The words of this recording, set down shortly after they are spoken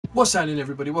What's happening,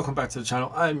 everybody? Welcome back to the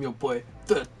channel. I'm your boy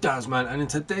the DazMan, and in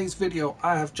today's video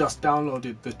I have just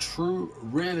downloaded the True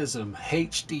Realism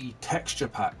HD Texture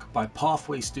Pack by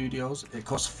Pathway Studios. It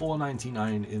costs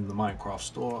 $4.99 in the Minecraft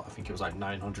store. I think it was like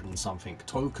 900 and something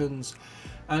tokens,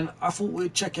 and I thought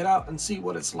we'd check it out and see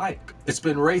what it's like. It's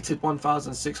been rated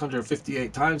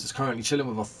 1,658 times. It's currently chilling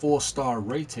with a 4-star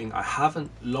rating. I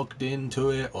haven't logged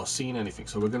into it or seen anything,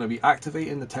 so we're going to be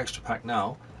activating the texture pack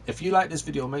now. If you like this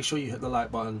video, make sure you hit the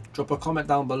like button. Drop a comment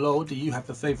down below. Do you have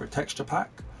a favorite texture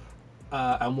pack?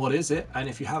 And what is it? And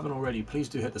if you haven't already, please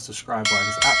do hit the subscribe button.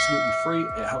 It's absolutely free.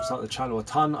 It helps out the channel a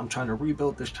ton. I'm trying to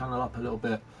rebuild this channel up a little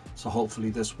bit, so hopefully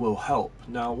this will help.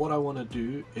 Now, what I want to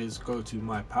do is go to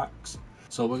my packs.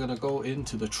 So we're going to go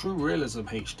into the True Realism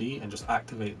HD and just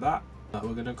activate that.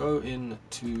 We're going to go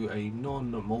into a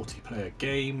non-multiplayer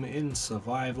game in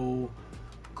survival,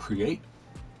 create,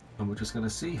 and we're just going to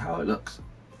see how it looks.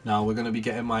 Now we're going to be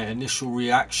getting my initial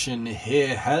reaction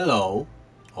here. Hello.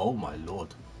 Oh my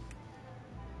lord.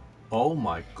 Oh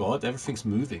my god, everything's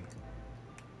moving.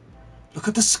 Look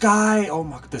at the sky. Oh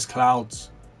my god, there's clouds.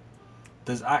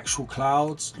 There's actual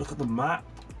clouds. Look at the map.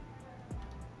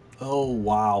 Oh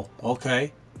wow.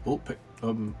 Okay. Oh,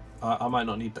 I might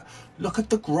not need that. Look at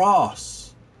the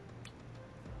grass.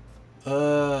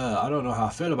 I don't know how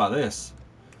I feel about this.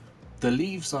 The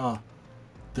leaves are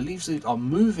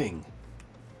moving.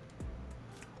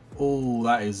 Oh,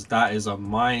 that is a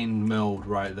mind meld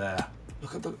right there.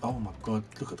 Look at the, oh my god,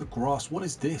 look at the grass. What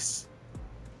is this?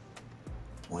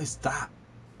 What is that?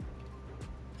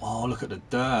 Oh, look at the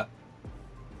dirt.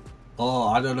 Oh,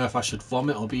 I don't know if I should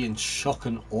vomit or be in shock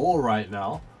and awe right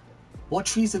now. What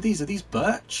trees are these? Are these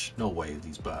birch? No way, are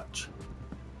these birch?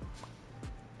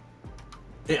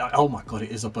 Oh my god, it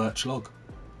is a birch log.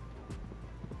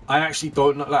 I actually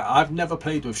don't know, like, I've never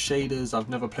played with shaders. I've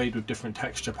never played with different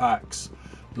texture packs.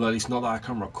 Well, at least not that I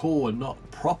can recall, and not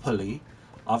properly.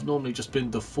 I've normally just been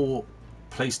default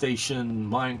PlayStation,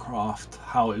 Minecraft.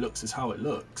 How it looks is how it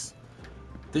looks.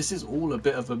 This is all a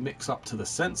bit of a mix up to the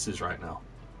senses right now.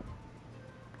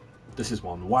 This is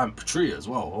one wamp tree as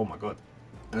well. Oh my god.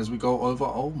 As we go over,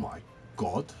 oh my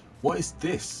god, what is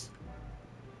this?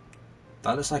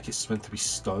 That looks like it's meant to be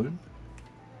stone.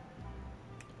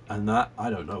 And that, I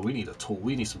don't know, we need a tool.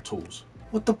 We need some tools.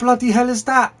 What the bloody hell is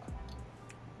that?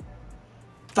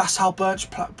 That's how birch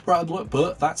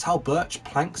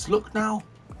planks look now.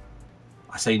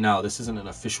 I say now, this isn't an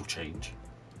official change.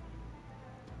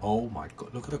 Oh my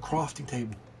god, look at the crafting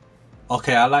table.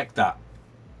 Okay, I like that.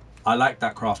 I like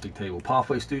that crafting table.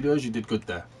 Pathway Studios, you did good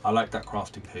there. I like that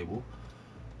crafting table.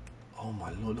 Oh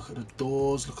my lord, look at the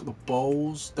doors, look at the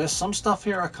bowls. There's some stuff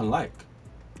here I can like.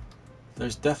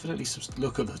 There's definitely some,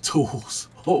 look at the tools.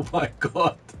 Oh my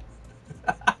god.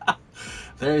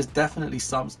 There is definitely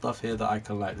some stuff here that I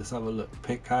can like. Let's have a look.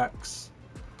 Pickaxe.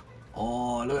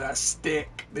 Oh, look at that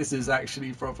stick. This is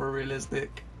actually proper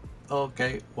realistic.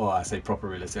 Okay. Well, I say proper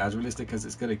realistic. As realistic as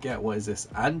it's going to get. What is this?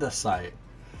 Andesite.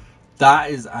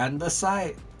 That is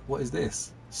andesite. What is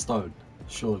this? Stone.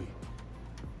 Surely.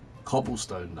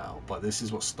 Cobblestone now. But this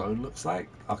is what stone looks like?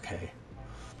 Okay.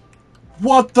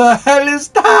 What the hell is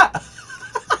that?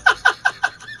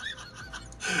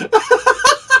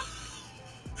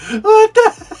 What the?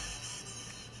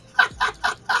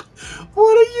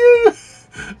 What are you?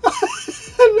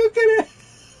 Look at it.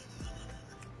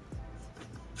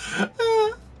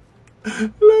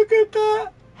 Look at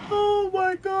that. Oh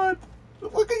my god.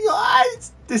 Look at your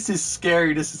eyes. This is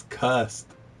scary. This is cursed.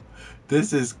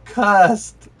 This is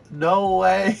cursed. No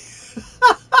way.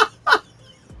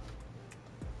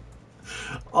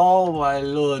 Oh my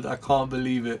lord. I can't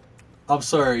believe it. I'm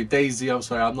sorry, Daisy, I'm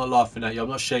sorry, I'm not laughing at you, I'm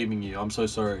not shaming you, I'm so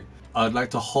sorry. I'd like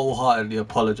to wholeheartedly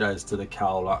apologise to the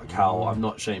cow, I'm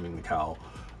not shaming the cow.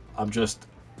 I'm just,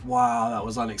 wow, that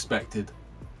was unexpected.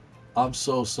 I'm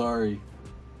so sorry.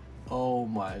 Oh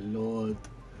my lord.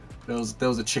 There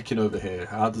was a chicken over here.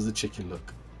 How does the chicken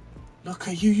look? Look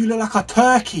at you, you look like a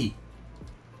turkey.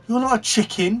 You're not a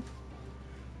chicken.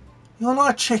 You're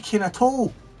not a chicken at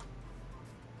all.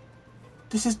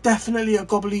 This is definitely a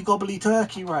gobbly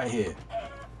turkey right here.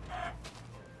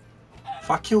 If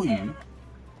I kill you,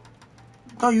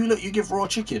 no, you give raw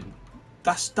chicken.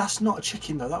 That's not a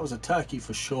chicken though. That was a turkey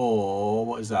for sure.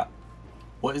 What is that?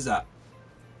 What is that?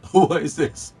 What is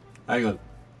this? Hang on.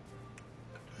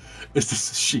 Is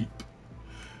this a sheep?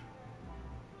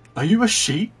 Are you a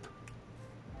sheep?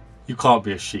 You can't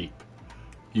be a sheep.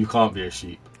 You can't be a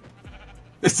sheep.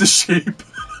 It's a sheep.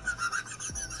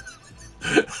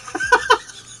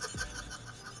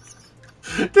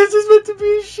 This is meant to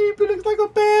be a sheep. It looks like a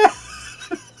bear.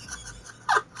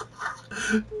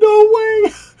 No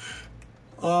way.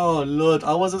 Oh Lord,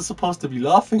 I wasn't supposed to be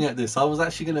laughing at this. I was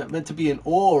actually meant to be in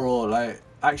awe or like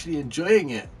actually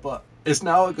enjoying it. But it's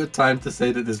now a good time to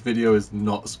say that this video is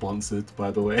not sponsored,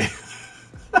 by the way.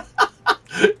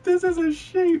 This is a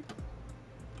sheep.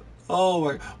 Oh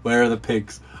my, where are the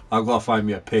pigs? I've got to find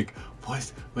me a pig.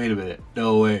 Boys, wait a minute.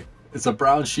 No way. It's a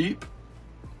brown sheep?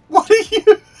 What are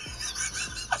you?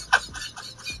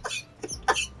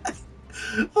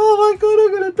 Oh my god,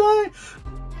 I'm gonna die.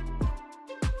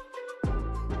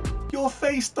 Your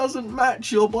face doesn't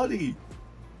match your body.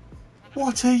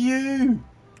 What are you?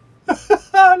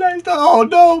 Oh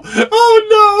no! Oh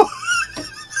no!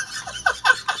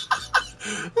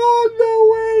 Oh no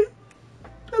way!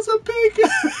 That's a pig!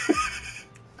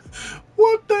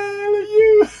 What the hell are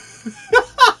you?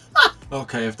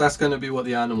 Okay, if that's gonna be what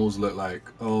the animals look like,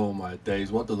 oh my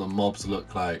days, what do the mobs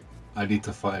look like? I need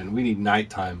to find, we need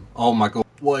nighttime. Oh my god,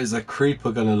 what is a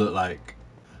creeper gonna look like?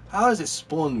 How has it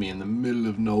spawned me in the middle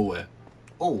of nowhere?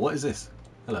 Oh, what is this?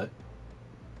 Hello.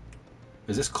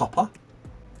 Is this copper?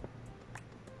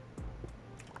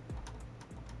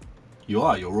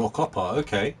 You're raw copper,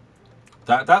 okay.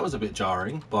 That was a bit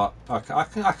jarring, but I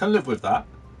can live with that.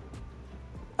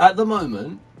 At the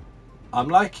moment, I'm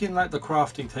liking like the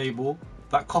crafting table.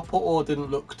 That copper ore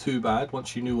didn't look too bad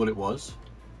once you knew what it was.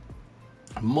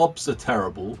 Mobs are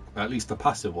terrible, at least the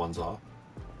passive ones are.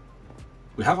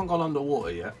 We haven't gone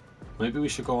underwater yet. Maybe we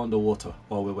should go underwater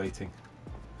while we're waiting.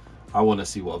 I want to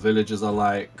see what villagers are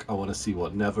like. I want to see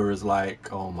what Nether is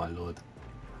like. Oh my lord.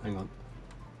 Hang on.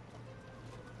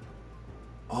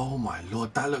 Oh my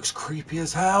lord, that looks creepy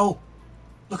as hell.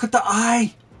 Look at the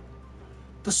eye.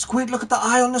 The squid, look at the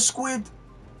eye on the squid.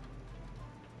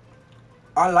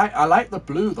 I like the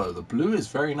blue though. The blue is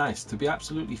very nice, to be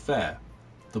absolutely fair.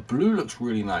 The blue looks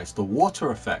really nice. The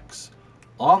water effects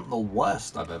aren't the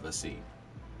worst I've ever seen.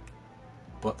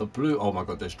 But the blue, oh my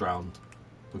god, there's drowned.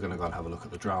 We're gonna go and have a look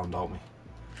at the drowned, aren't we?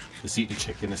 Let's eat the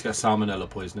chicken. Let's get salmonella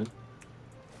poisoning.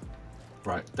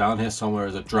 Right, down here somewhere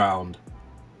is a drowned.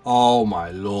 Oh my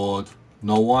lord.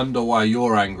 No wonder why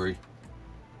you're angry.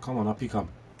 Come on, up you come.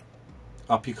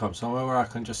 Up you come. Somewhere where I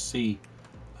can just see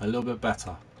a little bit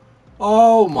better.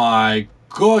 Oh my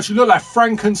gosh, you look like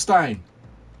Frankenstein.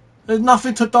 There's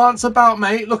nothing to dance about,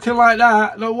 mate, looking like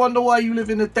that. No wonder why you live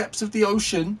in the depths of the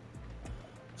ocean.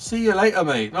 See you later,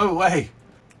 mate. No way.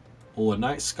 Oh, a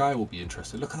night sky will be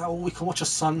interesting. Look at that. Oh, we can watch a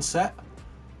sunset.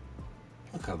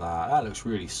 Look at that. That looks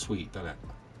really sweet, doesn't it?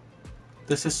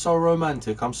 This is so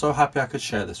romantic. I'm so happy I could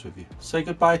share this with you. Say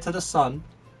goodbye to the sun.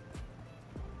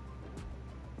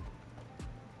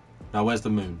 Now, where's the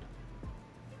moon?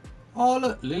 Oh,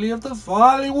 look. Lily of the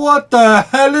Valley. What the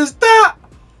hell is that?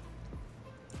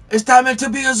 Is that meant to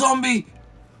be a zombie?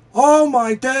 Oh,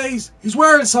 my days. He's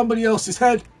wearing somebody else's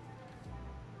head.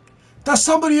 That's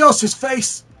somebody else's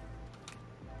face.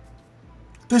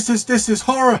 This is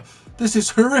horror. This is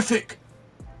horrific.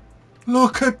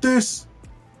 Look at this.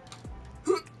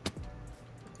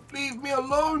 Leave me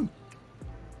alone.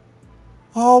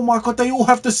 Oh my god, they all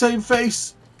have the same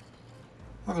face.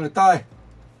 I'm gonna die.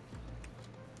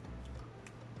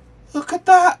 Look at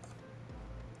that.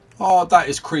 Oh, that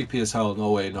is creepy as hell.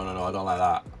 No way, no, I don't like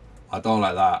that. I don't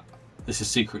like that. This is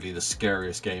secretly the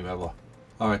scariest game ever.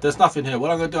 Alright, there's nothing here. What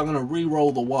I'm gonna do, I'm gonna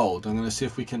re-roll the world. I'm gonna see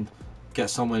if we can get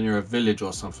somewhere near a village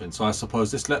or something. So I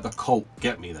suppose let's let the cult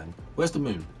get me then. Where's the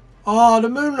moon? Oh, the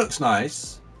moon looks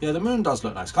nice. Yeah, the moon does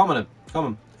look nice. Come on in. Come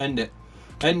on. End it.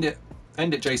 End it.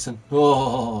 End it, Jason.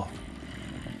 Oh.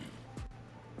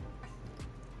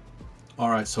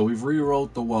 Alright, so we've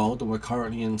re-rolled the world and we're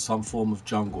currently in some form of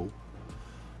jungle.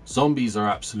 Zombies are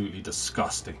absolutely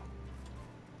disgusting.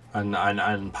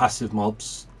 And passive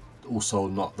mobs, also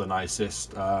not the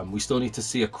nicest. We still need to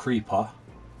see a creeper.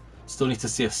 Still need to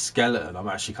see a skeleton. I'm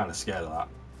actually kind of scared of that.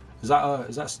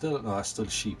 Is that still? No, that's still a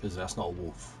sheep, is it? That's not a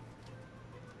wolf.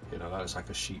 You know, that looks like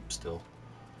a sheep still.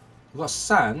 We've got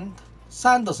sand.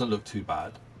 Sand doesn't look too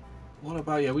bad. What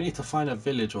about, yeah, we need to find a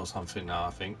village or something now,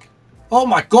 I think. Oh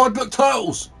my god, look,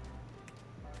 turtles!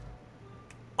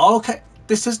 Okay,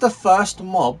 this is the first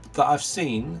mob that I've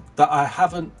seen that I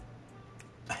haven't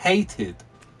hated.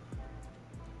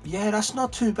 Yeah, that's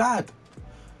not too bad.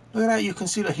 Look at that, you can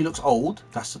see that he looks old.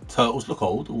 That's the turtles look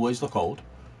old, always look old.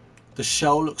 The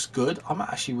shell looks good. I'm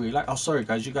actually really like, oh sorry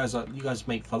guys, you guys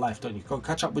mate for life, don't you? Go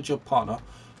catch up with your partner.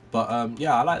 But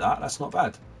yeah, I like that. That's not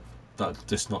bad. That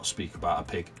does not speak about a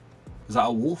pig. Is that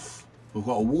a wolf? We've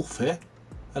got a wolf here.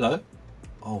 Hello.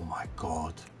 Oh my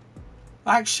god.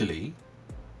 Actually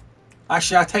I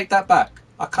take that back.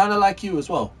 I kind of like you as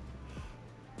well.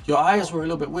 Your eyes were a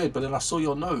little bit weird, but then I saw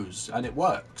your nose and it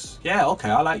works. Yeah, okay,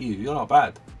 I like you. You're not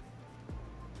bad.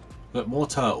 Look, more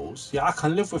turtles. Yeah, I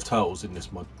can live with turtles in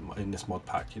this mod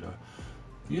pack, you know.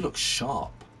 You look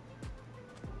sharp.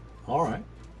 Alright.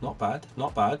 Not bad.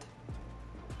 Not bad.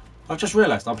 I've just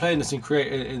realised I'm playing this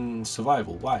in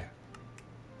survival. Why?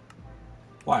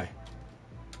 Why?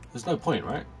 There's no point,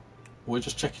 right? We're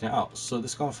just checking it out. So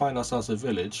let's go and find ourselves a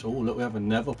village. Oh, look, we have a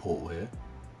nether portal here.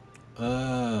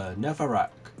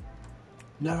 Netherrack.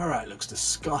 Netherrack looks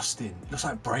disgusting. Looks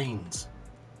like brains.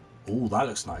 Oh, that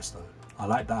looks nice though. I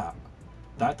like that.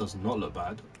 That does not look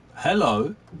bad.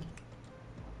 Hello.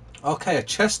 Okay, a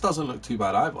chest doesn't look too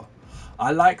bad either.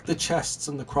 I like the chests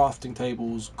and the crafting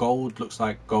tables. Gold looks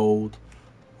like gold.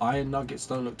 Iron nuggets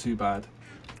don't look too bad.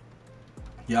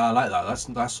 Yeah, I like that.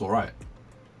 That's all right.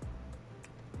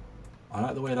 I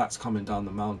like the way that's coming down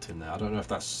the mountain there. I don't know if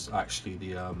that's actually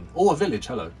the oh, a village.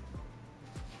 Hello.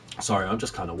 Sorry, I'm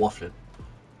just kind of waffling.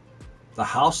 The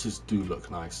houses do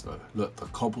look nice though. Look, the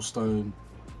cobblestone.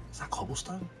 Is that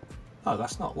cobblestone? Oh,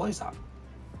 that's not. What is that?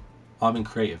 I'm in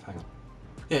creative. Hang on.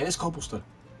 Yeah, it's cobblestone.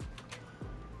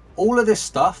 All of this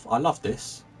stuff, I love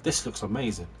this. This looks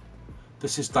amazing.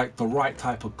 This is like the right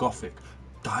type of gothic.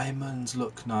 Diamonds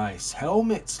look nice.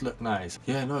 Helmets look nice.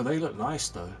 Yeah, no, they look nice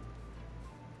though.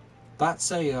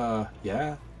 That's a,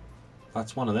 yeah.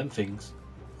 That's one of them things.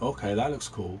 Okay, that looks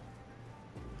cool.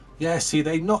 Yeah, see,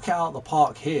 they knock it out of the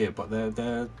park here, but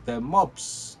they're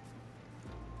mobs.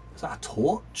 Is that a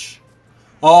torch?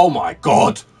 Oh my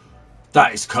god!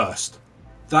 That is cursed.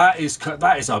 That is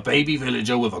a baby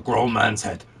villager with a grown man's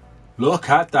head. Look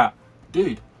at that.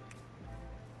 Dude.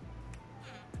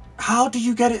 How do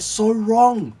you get it so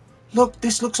wrong? Look,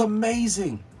 this looks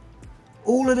amazing.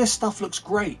 All of this stuff looks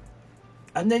great.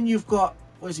 And then you've got...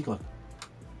 Where's he gone?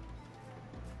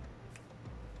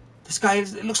 This guy,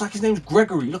 it looks like his name's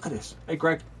Gregory. Look at this. Hey,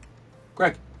 Greg.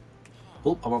 Greg.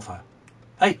 Oh, I'm on fire.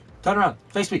 Hey, turn around.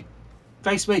 Face me.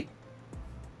 Face me.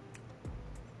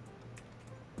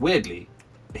 Weirdly,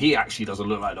 he actually doesn't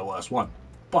look like the worst one.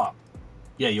 But,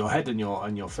 yeah, your head and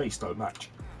your face don't match.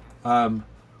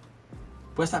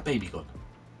 Where's that baby gone?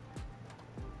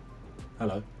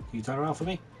 Hello. Can you turn around for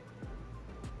me?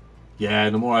 Yeah,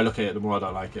 the more I look at it, the more I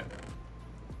don't like it.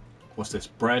 What's this?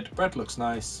 Bread. Bread looks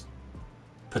nice.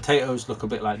 Potatoes look a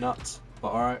bit like nuts.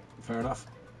 But alright, fair enough.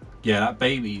 Yeah, that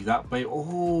baby.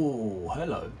 Oh,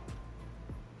 hello.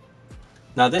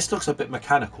 Now this looks a bit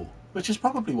mechanical, which is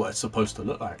probably what it's supposed to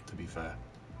look like, to be fair.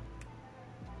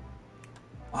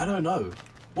 I don't know.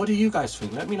 What do you guys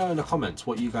think? Let me know in the comments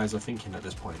what you guys are thinking at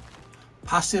this point.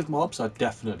 Passive mobs are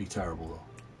definitely terrible though.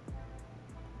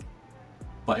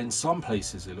 But in some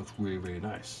places it looks really, really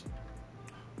nice.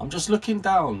 I'm just looking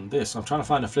down this. I'm trying to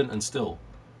find a flint and steel.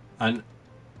 And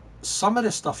some of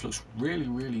this stuff looks really,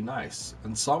 really nice.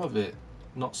 And some of it,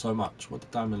 not so much. What do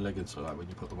diamond leggings look like when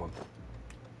you put them on?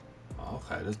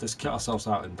 Okay, let's get ourselves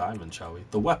out in diamond, shall we?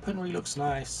 The weaponry looks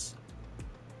nice.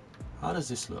 How does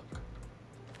this look?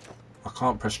 I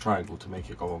can't press triangle to make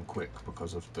it go on quick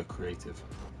because of the creative.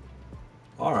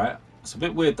 Alright, it's a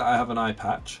bit weird that I have an eye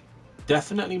patch.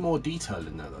 Definitely more detail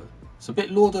in there though. It's a bit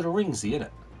Lord of the Ringsy, isn't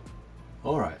it?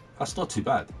 Alright, that's not too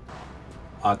bad.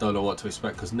 I don't know what to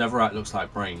expect because Netherite looks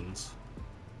like brains.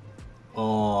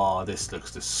 Oh, this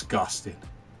looks disgusting.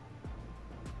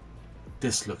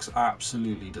 This looks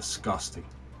absolutely disgusting.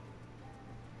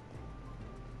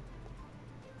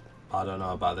 I don't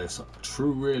know about this.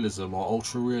 True Realism or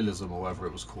Ultra Realism or whatever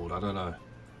it was called. I don't know.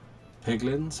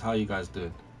 Piglins, how you guys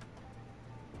doing?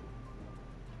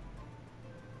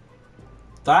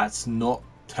 That's not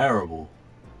terrible.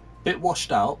 Bit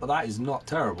washed out, but that is not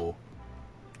terrible.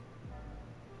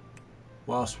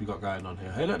 What else we got going on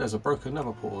here? Hey look, there's a broken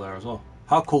nether portal there as well.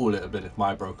 How cool would it have been if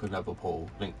my broken nether portal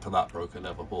linked to that broken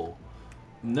nether portal?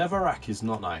 Netherrack is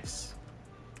not nice.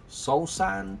 Soul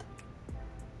sand?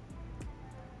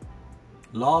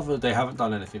 Lava, they haven't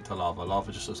done anything to lava.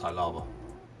 Lava just looks like lava.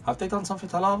 Have they done something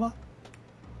to lava?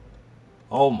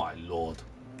 Oh my lord.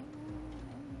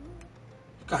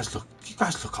 You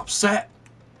guys look upset.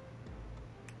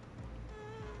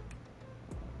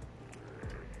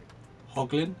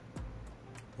 Hoglin?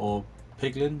 Or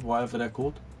piglin, whatever they're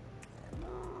called.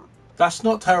 That's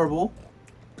not terrible.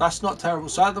 That's not terrible.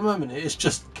 So at the moment it is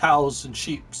just cows and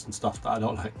sheep and stuff that I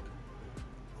don't like.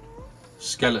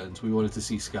 Skeletons. We wanted to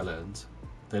see skeletons.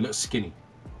 They look skinny.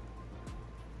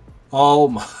 Oh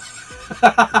my.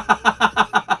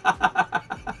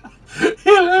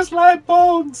 He looks like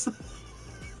bones.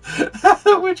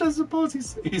 Which I suppose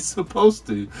he's supposed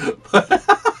to. But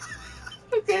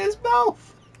look at his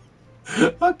mouth.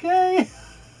 Okay.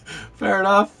 Fair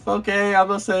enough. Okay, I'm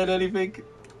not saying anything.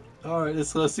 Alright,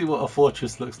 let's see what a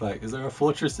fortress looks like. Is there a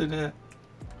fortress in here?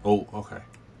 Oh, okay.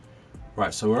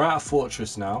 Right, so we're at a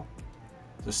fortress now.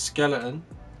 The skeleton.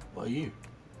 What are you?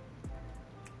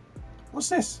 What's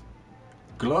this?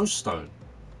 Glowstone.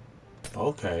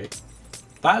 Okay.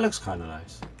 That looks kind of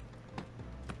nice.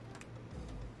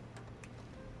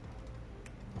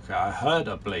 Okay, I heard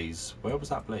a blaze. Where was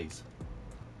that blaze?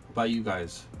 What about you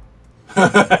guys?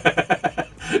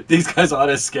 These guys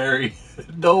aren't as scary.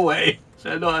 No way.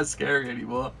 They're not as scary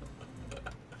anymore.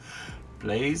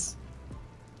 Blaze.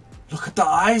 Look at the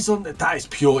eyes on it. That is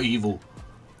pure evil.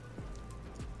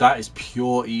 That is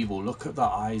pure evil. Look at the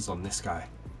eyes on this guy.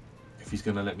 If he's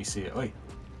going to let me see it. Wait.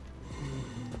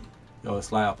 Yo,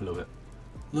 let's light up a little bit.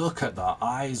 Look at the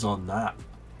eyes on that.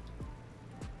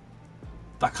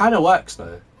 That kind of works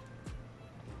though.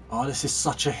 Oh, this is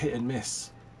such a hit and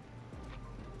miss.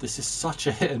 This is such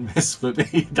a hit and miss for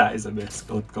me. That is a miss.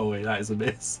 Go away. That is a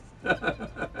miss.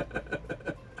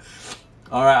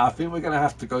 Alright, I think we're going to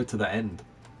have to go to the end.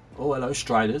 Oh, hello,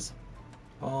 Striders.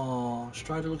 Oh,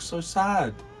 Strider looks so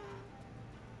sad.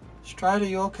 Strider,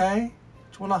 you okay?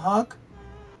 Do you want a hug?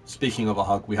 Speaking of a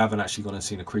hug, we haven't actually gone and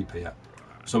seen a creeper yet.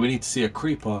 So we need to see a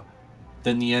creeper,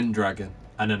 then the end dragon,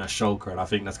 and then a shulker. And I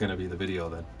think that's going to be the video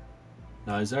then.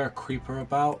 Now, is there a creeper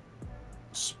about?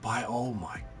 Spider. Oh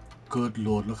my good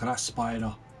lord, look at that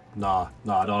spider. Nah,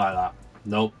 I don't like that.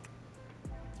 Nope.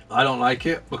 I don't like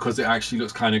it because it actually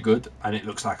looks kind of good and it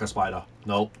looks like a spider.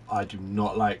 Nope, I do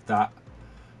not like that.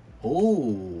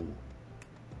 Oh,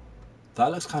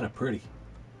 that looks kind of pretty.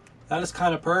 That looks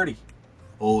kind of pretty.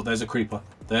 Oh, there's a creeper.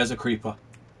 There's a creeper.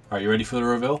 Are you ready for the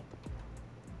reveal?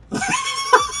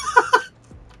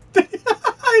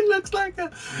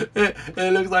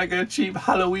 It looks like a cheap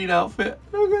Halloween outfit.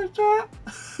 Look at that.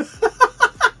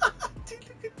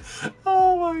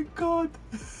 Oh my god.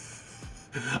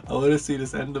 I want to see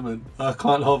this Enderman. I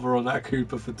can't hover on that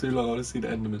creeper for too long. I want to see the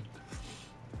Enderman.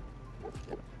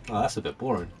 Oh, that's a bit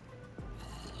boring.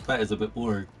 That is a bit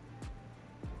boring.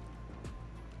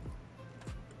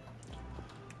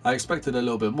 I expected a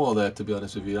little bit more there, to be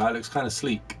honest with you. That looks kind of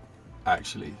sleek,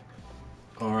 actually.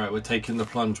 Alright, we're taking the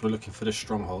plunge. We're looking for this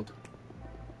stronghold.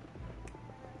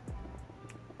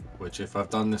 Which, if I've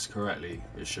done this correctly,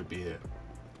 it should be here.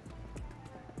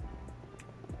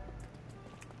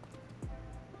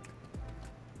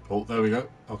 Oh, there we go.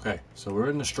 Okay, so we're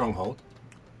in the stronghold.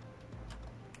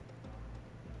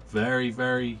 Very,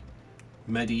 very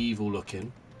medieval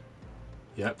looking.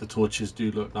 Yep, the torches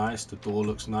do look nice. The door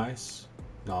looks nice.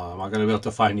 No, am I going to be able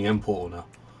to find the end portal now?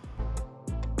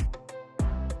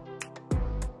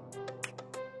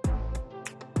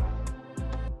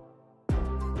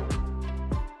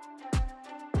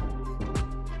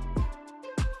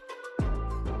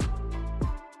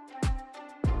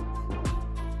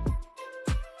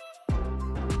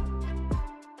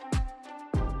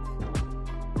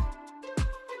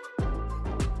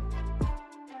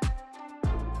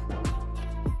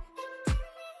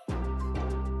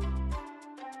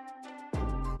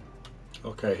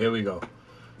 Okay, here we go.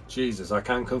 Jesus, I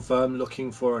can confirm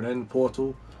looking for an end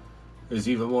portal is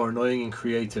even more annoying and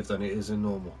creative than it is in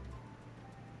normal.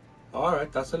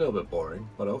 Alright, that's a little bit boring,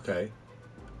 but okay.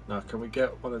 Now, can we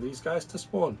get one of these guys to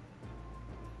spawn?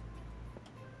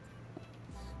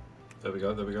 There we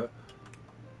go, there we go.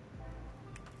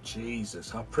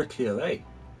 Jesus, how prickly are they?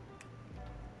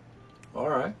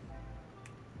 Alright.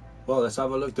 Well, let's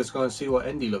have a look. Let's go and see what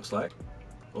Endy looks like.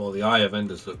 Oh, the Eye of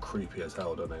Enders look creepy as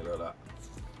hell, don't they? Look at that.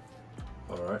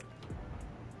 Alright.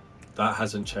 That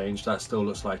hasn't changed. That still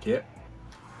looks like it.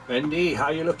 Endy, how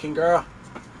you looking, girl?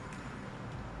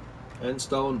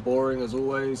 Endstone, boring as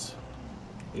always.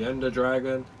 The Ender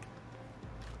Dragon.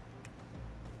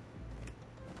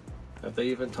 Have they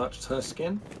even touched her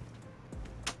skin?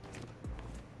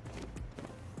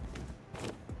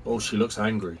 Oh, she looks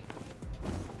angry.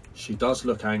 She does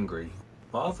look angry.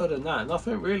 But other than that,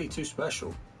 nothing really too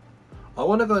special. I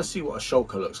want to go and see what a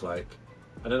shulker looks like.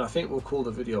 And then I think we'll call the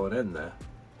video an end there.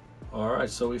 Alright,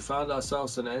 so we found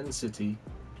ourselves an end city.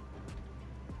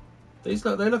 They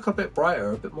look a bit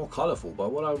brighter, a bit more colourful.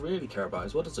 But what I really care about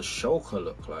is what does a shulker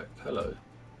look like? Hello.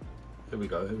 Here we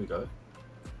go, here we go.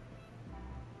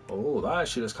 Oh, that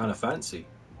actually looks kind of fancy.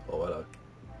 Oh, hello.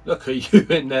 Look at you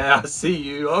in there. I see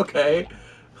you. Okay.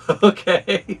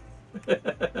 Okay.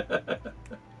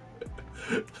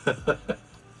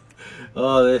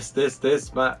 Oh,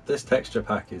 this texture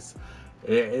pack is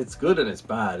it's good and it's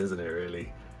bad, isn't it?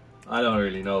 Really, I don't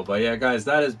really know, but yeah, guys,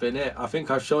 that has been it. I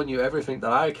think I've shown you everything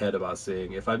that I cared about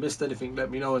seeing. If I missed anything, let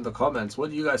me know in the comments.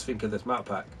 What do you guys think of this map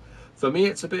pack? For me,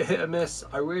 it's a bit hit and miss.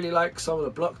 I really like some of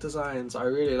the block designs. I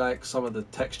really like some of the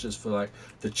textures for like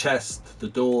the chest, the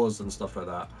doors and stuff like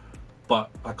that,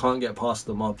 but I can't get past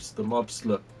the mobs. The mobs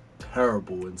look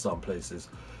terrible in some places.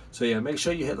 So yeah, make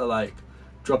sure you hit the like.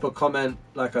 Drop a comment.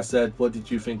 Like I said, what did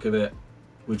you think of it?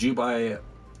 Would you buy it?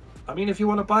 I mean, if you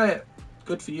want to buy it,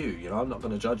 good for you. You know, I'm not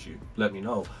going to judge you. Let me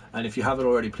know. And if you haven't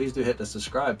already, please do hit the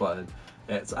subscribe button.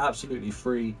 It's absolutely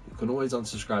free. You can always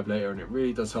unsubscribe later, and it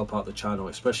really does help out the channel,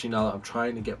 especially now that I'm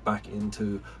trying to get back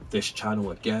into this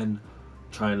channel again,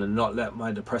 trying to not let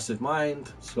my depressive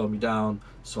mind slow me down.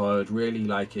 So I would really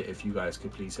like it if you guys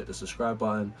could please hit the subscribe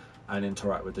button and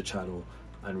interact with the channel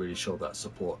and really show that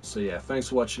support. So yeah, thanks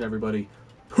for watching, everybody.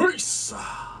 Peace.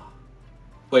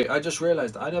 Wait, I just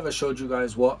realized I never showed you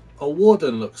guys what a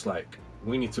warden looks like.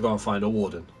 We need to go and find a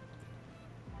warden.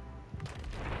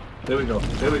 There we go.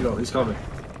 There we go. He's coming.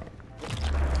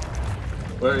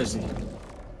 Where is he?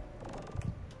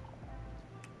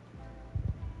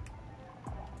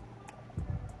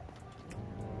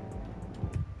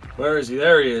 Where is he?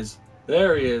 There he is.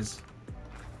 There he is.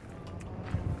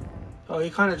 Oh, he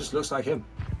kind of just looks like him.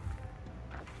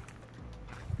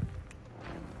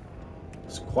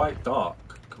 It's quite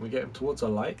dark. Can we get him towards a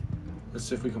light? Let's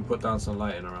see if we can put down some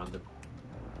lighting around him.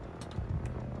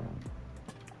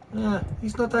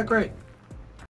 He's not that great.